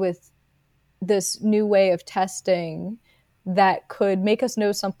coincide with this new way of testing that could make us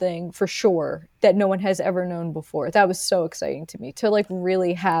know something for sure that no one has ever known before, that was so exciting to me, to like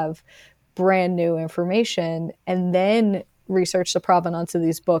really have brand new information and then research the provenance of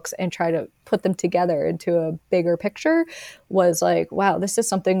these books and try to put them together into a bigger picture, was like, wow, this is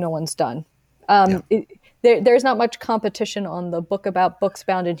something no one's done. There's not much competition on the book about books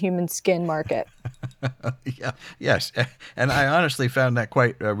bound in human skin market. Yeah, yes, and I honestly found that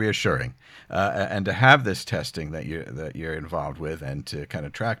quite reassuring, and to have this testing that you're involved with, and to kind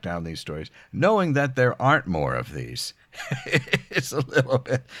of track down these stories, knowing that there aren't more of these, it's a little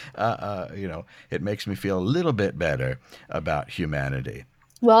bit, it makes me feel a little bit better about humanity.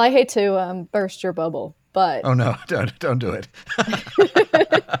 Well, I hate to burst your bubble, but oh no, don't do it.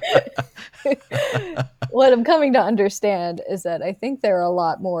 What I'm coming to understand is that I think there are a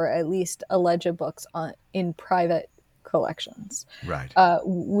lot more, at least alleged books in private collections. Right.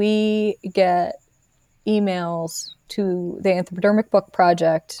 We get emails to the Anthropodermic Book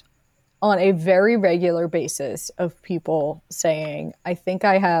Project on a very regular basis of people saying, I think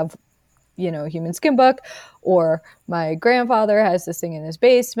I have, a human skin book, or my grandfather has this thing in his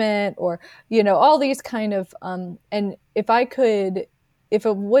basement, or, all these kind of, and if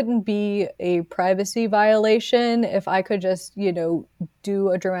it wouldn't be a privacy violation, if I could just,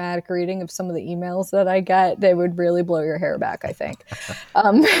 do a dramatic reading of some of the emails that I get, they would really blow your hair back, I think.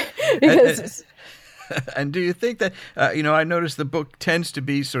 Because And do you think that, I noticed the book tends to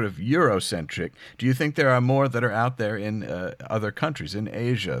be sort of Eurocentric. Do you think there are more that are out there in other countries, in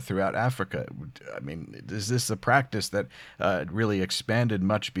Asia, throughout Africa? I mean, is this a practice that really expanded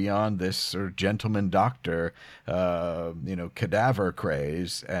much beyond this sort of gentleman doctor, cadaver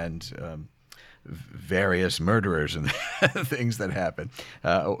craze and various murderers and things that happen?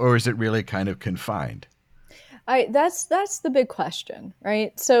 Or is it really kind of confined? That's the big question,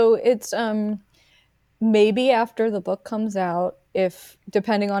 right? So it's maybe after the book comes out, if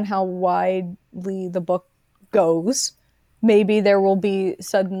depending on how widely the book goes, maybe there will be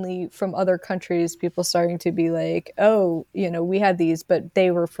suddenly from other countries people starting to be like, oh, we had these, but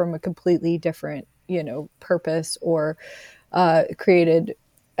they were from a completely different, purpose or created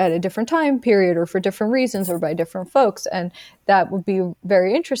at a different time period or for different reasons or by different folks. And that would be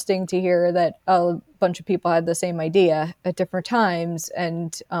very interesting to hear that a bunch of people had the same idea at different times,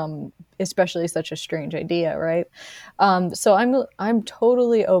 and especially such a strange idea, right? So I'm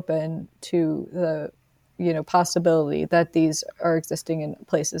totally open to the possibility that these are existing in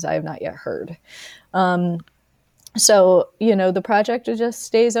places I have not yet heard. So, the project just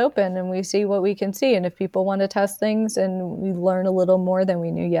stays open and we see what we can see. And if people want to test things and we learn a little more than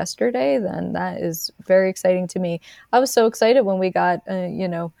we knew yesterday, then that is very exciting to me. I was so excited when we got,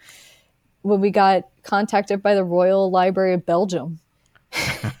 contacted by the Royal Library of Belgium.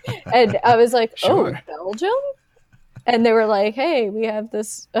 And I was like, Sure. oh, Belgium? And they were like, hey, we have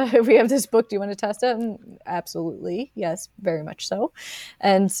this book. Do you want to test it? And absolutely. Yes, very much so.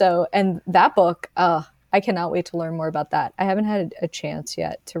 And that book, I cannot wait to learn more about that. I haven't had a chance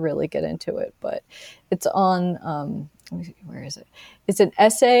yet to really get into it, but it's on, let me see, where is it? It's an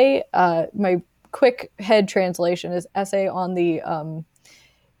essay. My quick head translation is essay on the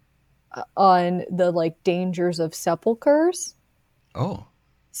like dangers of sepulchers. Oh.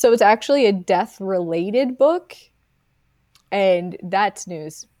 So it's actually a death related book. And that's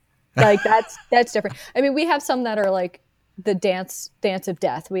news. Like that's different. I mean, we have some that are like the Dance of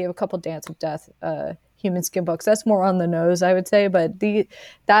Death. We have a couple Dance of Death human skin books. That's more on the nose, I would say. But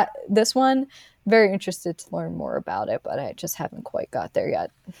this one, very interested to learn more about it, but I just haven't quite got there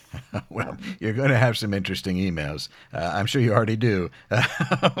yet. Well, you're going to have some interesting emails. I'm sure you already do.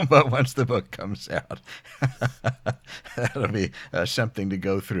 But once the book comes out, that'll be something to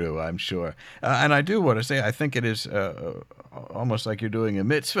go through, I'm sure. And I do want to say, I think it is almost like you're doing a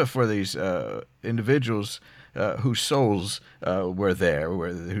mitzvah for these individuals whose souls were there,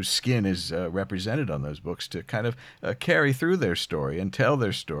 whose skin is represented on those books, to kind of carry through their story and tell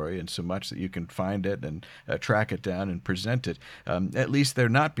their story, and so much that you can find it and track it down and present it. At least they're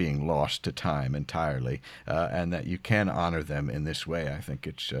not being lost to time entirely, and that you can honor them in this way. I think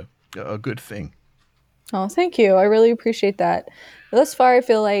it's a good thing. Oh, thank you. I really appreciate that. Thus far, I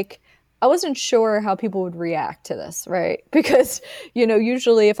feel like I wasn't sure how people would react to this, right? Because,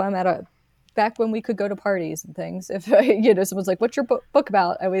 usually if I'm back when we could go to parties and things, if someone's like, what's your book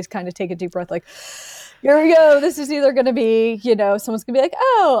about? I always kind of take a deep breath, like, here we go. This is either going to be, someone's going to be like,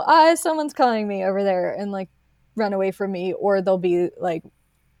 oh, someone's calling me over there, and like run away from me, or they'll be like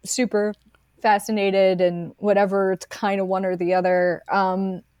super fascinated and whatever. It's kind of one or the other.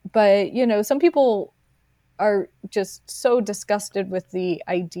 But, some people are just so disgusted with the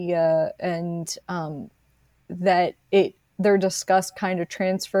idea, and that their disgust kind of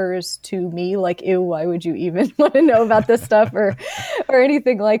transfers to me, like, ew, why would you even want to know about this stuff or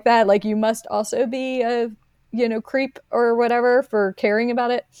anything like that? Like, you must also be a, creep or whatever for caring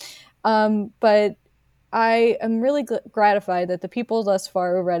about it. But I am really gratified that the people thus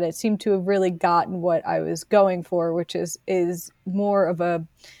far who read it seem to have really gotten what I was going for, which is more of a,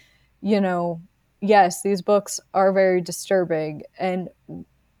 yes, these books are very disturbing,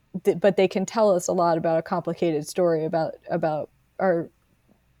 but they can tell us a lot about a complicated story about our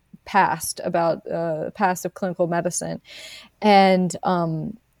past, about past of clinical medicine, and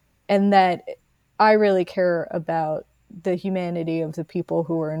that I really care about the humanity of the people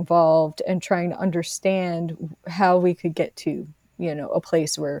who are involved and trying to understand how we could get to a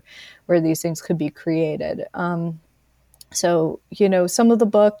place where these things could be created. So, some of the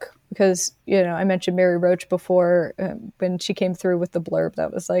book, because, I mentioned Mary Roach before, when she came through with the blurb,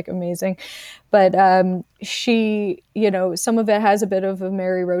 that was like amazing. But she, some of it has a bit of a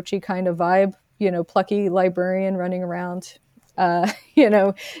Mary Roachy kind of vibe, plucky librarian running around,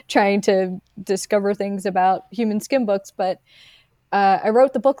 trying to discover things about human skin books. But I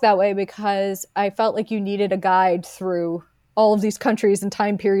wrote the book that way because I felt like you needed a guide through all of these countries and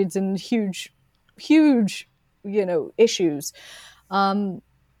time periods and huge issues. And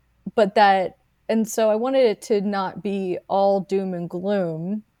so I wanted it to not be all doom and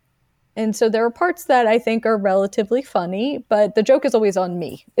gloom, And so there are parts that I think are relatively funny, but the joke is always on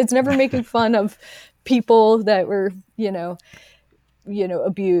me. It's never making fun of people that were,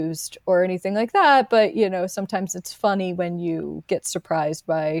 abused or anything like that. But, sometimes it's funny when you get surprised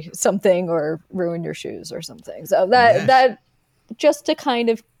by something or ruin your shoes or something. So that just to kind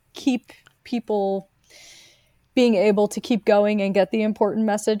of keep people being able to keep going and get the important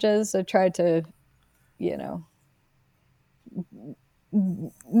messages, I tried to,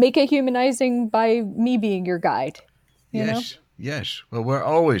 make it humanizing by me being your guide. Yes. Well, we're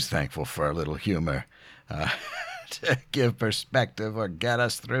always thankful for a little humor to give perspective or get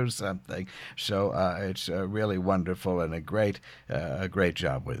us through something. So it's really wonderful and a great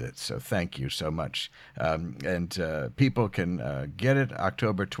job with it. So thank you so much. And people can get it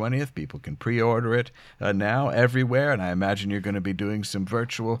October 20th. People can pre-order it now everywhere. And I imagine you're going to be doing some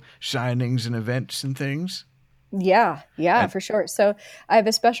virtual signings and events and things. Yeah, for sure. So I have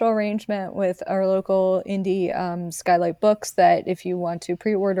a special arrangement with our local indie Skylight Books that if you want to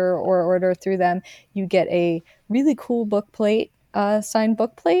pre-order or order through them, you get a really cool book plate, signed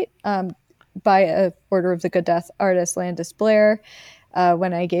book plate by a Order of the Good Death artist, Landis Blair.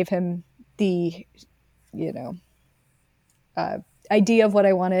 When I gave him the, idea of what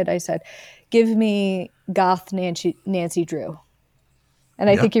I wanted, I said, give me goth Nancy Drew. And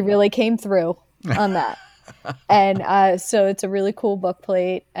I think he really came through on that. And so it's a really cool book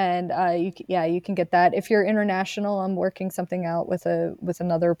plate, and you can get that. If you're international, I'm working something out with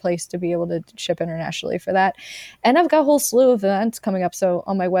another place to be able to ship internationally for that. And I've got a whole slew of events coming up. So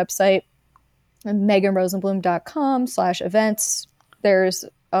on my website, meganrosenblum.com/events, there's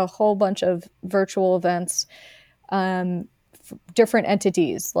a whole bunch of virtual events, different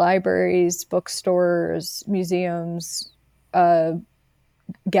entities, libraries, bookstores, museums,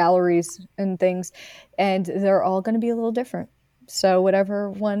 galleries and things, and they're all going to be a little different. So whatever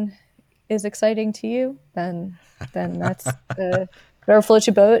one is exciting to you, then that's whatever floats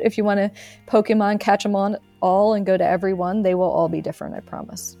your boat. If you want to Pokemon catch them all and go to every one, they will all be different, I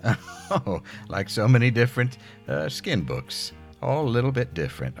promise. Oh, like so many different skin books, all a little bit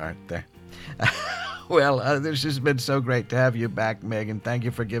different, aren't they? Well, this has been so great to have you back, Megan. Thank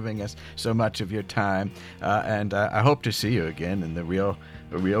you for giving us so much of your time, and I hope to see you again in the real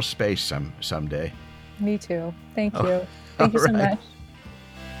space someday. Me too. Thank you. Thank you so much.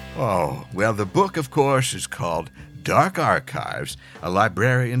 Oh, well, the book, of course, is called Dark Archives, a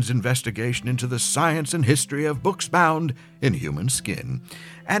librarian's investigation into the science and history of books bound in human skin.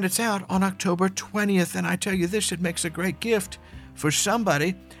 And it's out on October 20th, and I tell you this, it makes a great gift for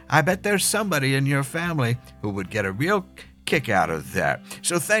somebody. I bet there's somebody in your family who would get a real kick out of that.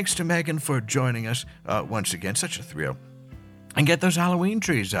 So thanks to Megan for joining us once again. Such a thrill. And get those Halloween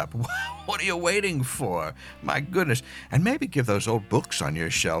trees up. What are you waiting for? My goodness. And maybe give those old books on your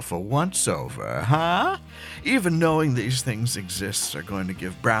shelf a once-over, huh? Even knowing these things exist are going to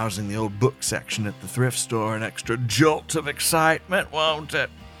give browsing the old book section at the thrift store an extra jolt of excitement, won't it?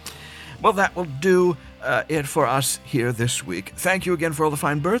 Well, that will do it for us here this week. Thank you again for all the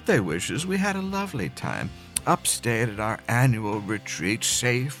fine birthday wishes. We had a lovely time. Upstate at our annual retreat,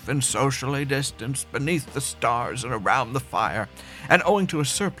 safe and socially distanced beneath the stars and around the fire. And owing to a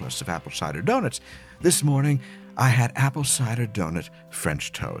surplus of apple cider donuts, this morning I had apple cider donut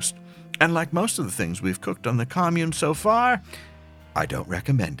French toast. And like most of the things we've cooked on the commune so far, I don't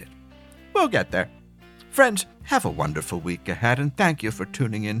recommend it. We'll get there. Friends, have a wonderful week ahead, and thank you for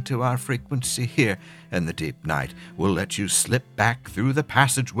tuning in to our frequency here in the deep night. We'll let you slip back through the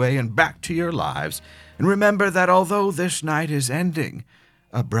passageway and back to your lives. And remember that although this night is ending,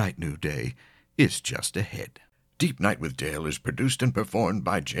 a bright new day is just ahead. Deep Night with Dale is produced and performed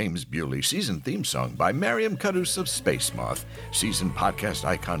by James Bewley. Season theme song by Miriam Cadus of Space Moth. Season podcast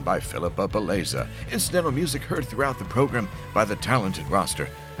icon by Philippa Beleza. Incidental music heard throughout the program by the talented roster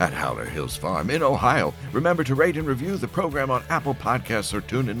at Howler Hills Farm in Ohio. Remember to rate and review the program on Apple Podcasts or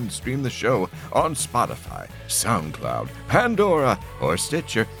tune in and stream the show on Spotify, SoundCloud, Pandora, or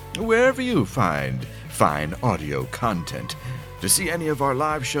Stitcher, wherever you find fine audio content. To see any of our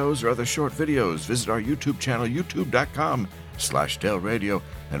live shows or other short videos, visit our YouTube channel, youtube.com/Dale Radio,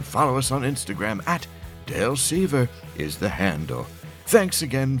 and follow us on Instagram at Dale Seaver is the handle. Thanks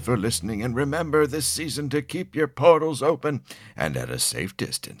again for listening, and remember this season to keep your portals open and at a safe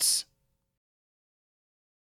distance.